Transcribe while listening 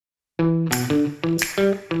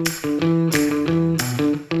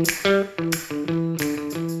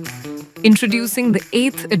Introducing the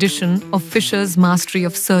 8th edition of Fischer's Mastery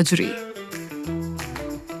of Surgery.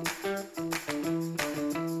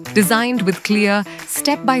 Designed with clear,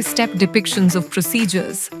 step-by-step depictions of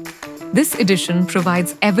procedures, this edition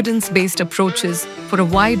provides evidence-based approaches for a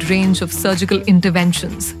wide range of surgical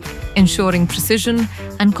interventions, ensuring precision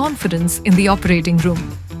and confidence in the operating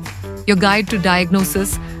room. Your guide to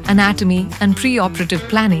diagnosis, anatomy, and preoperative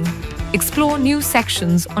planning explore new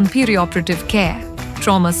sections on perioperative care,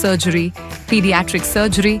 trauma surgery, pediatric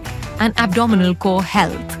surgery, and abdominal core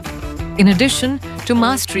health. In addition to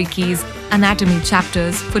Mastery Keys anatomy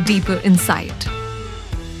chapters for deeper insight.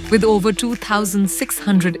 With over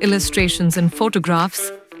 2,600 illustrations and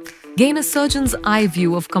photographs, gain a surgeon's eye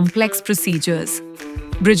view of complex procedures,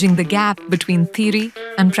 bridging the gap between theory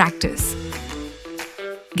and practice.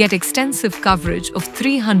 Get extensive coverage of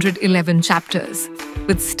 311 chapters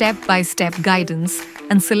with step-by-step guidance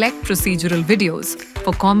and select procedural videos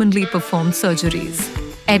for commonly performed surgeries.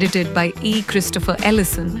 Edited by E. Christopher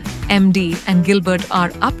Ellison, MD, and Gilbert R.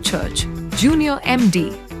 Upchurch, Junior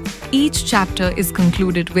MD. Each chapter is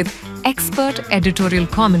concluded with expert editorial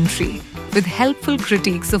commentary with helpful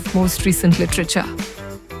critiques of most recent literature.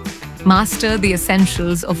 Master the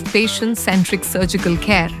essentials of patient-centric surgical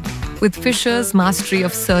care with Fischer's Mastery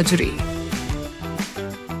of Surgery.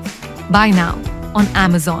 Buy now on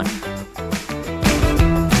Amazon.